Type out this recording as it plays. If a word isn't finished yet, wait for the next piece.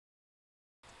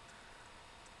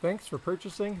Thanks for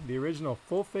purchasing the original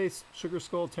full-face Sugar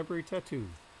Skull temporary tattoo.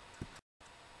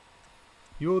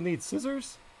 You will need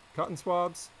scissors, cotton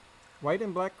swabs, white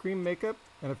and black cream makeup,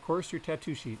 and of course your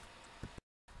tattoo sheet.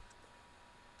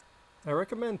 I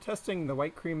recommend testing the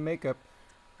white cream makeup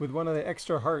with one of the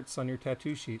extra hearts on your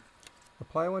tattoo sheet.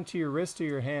 Apply one to your wrist or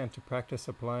your hand to practice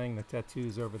applying the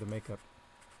tattoos over the makeup.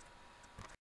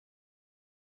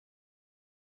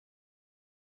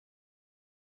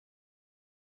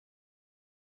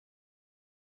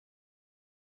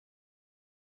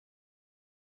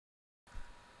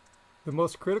 The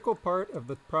most critical part of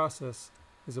the process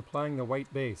is applying the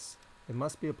white base. It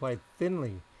must be applied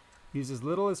thinly. Use as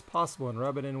little as possible and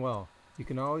rub it in well. You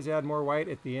can always add more white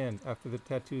at the end after the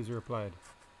tattoos are applied.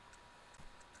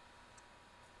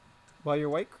 While your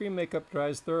white cream makeup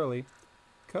dries thoroughly,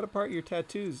 cut apart your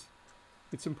tattoos.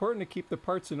 It's important to keep the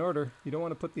parts in order. You don't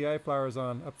want to put the eye flowers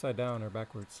on upside down or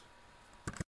backwards.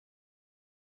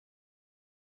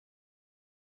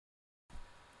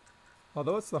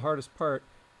 Although it's the hardest part,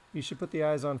 you should put the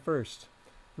eyes on first.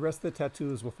 The rest of the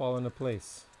tattoos will fall into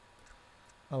place.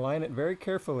 Align it very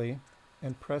carefully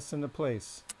and press into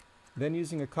place. Then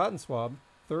using a cotton swab,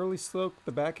 thoroughly soak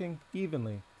the backing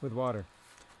evenly with water.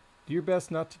 Do your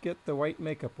best not to get the white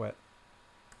makeup wet.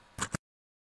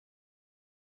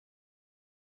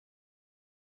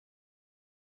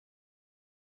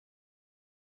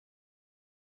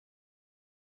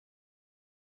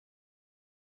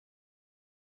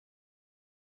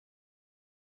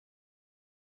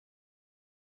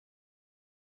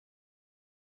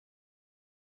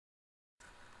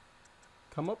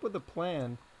 Come up with a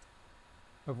plan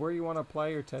of where you want to apply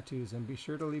your tattoos and be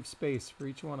sure to leave space for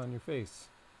each one on your face.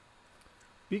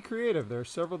 Be creative. There are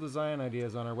several design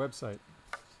ideas on our website.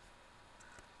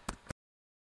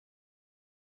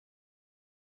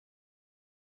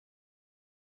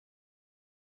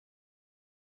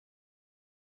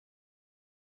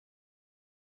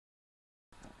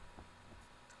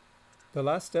 The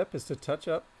last step is to touch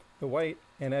up the white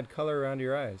and add color around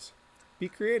your eyes. Be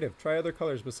creative. Try other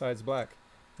colors besides black.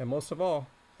 And most of all,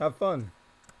 have fun.